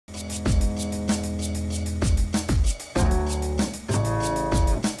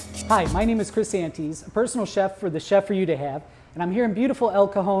Hi, my name is Chris Antes, a personal chef for the Chef for You to Have, and I'm here in beautiful El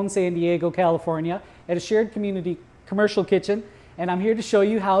Cajon, San Diego, California, at a shared community commercial kitchen, and I'm here to show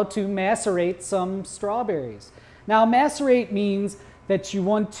you how to macerate some strawberries. Now, macerate means that you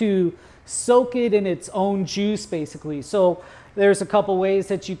want to soak it in its own juice, basically. So there's a couple ways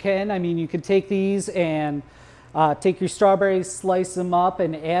that you can. I mean, you can take these and take your strawberries, slice them up,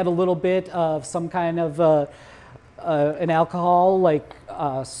 and add a little bit of some kind of an alcohol like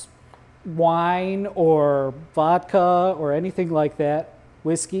wine or vodka or anything like that,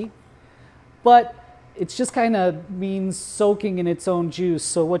 whiskey. But it just kind of means soaking in its own juice.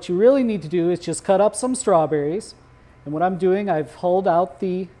 So what you really need to do is just cut up some strawberries. And what I'm doing, I've hulled out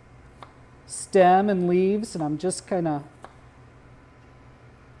the stem and leaves, and I'm just kind of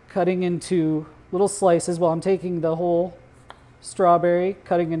cutting into little slices. Well, I'm taking the whole strawberry,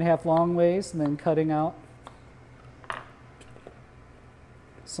 cutting in half long ways, and then cutting out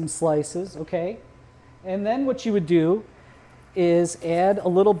some slices, okay? And then what you would do is add a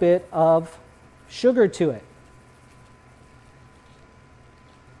little bit of sugar to it.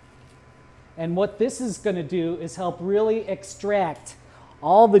 And what this is going to do is help really extract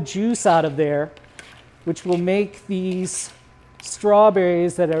all the juice out of there, which will make these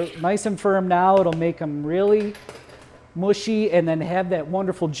strawberries that are nice and firm now, it'll make them really mushy and then have that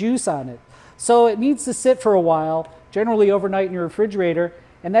wonderful juice on it. So it needs to sit for a while, generally overnight in your refrigerator,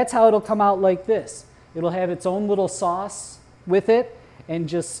 and that's how it'll come out like this. It'll have its own little sauce with it, and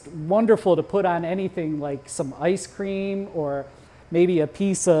just wonderful to put on anything like some ice cream or maybe a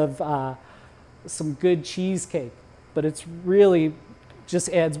piece of some good cheesecake. But it's really just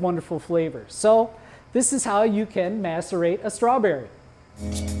adds wonderful flavor. So this is how you can macerate a strawberry.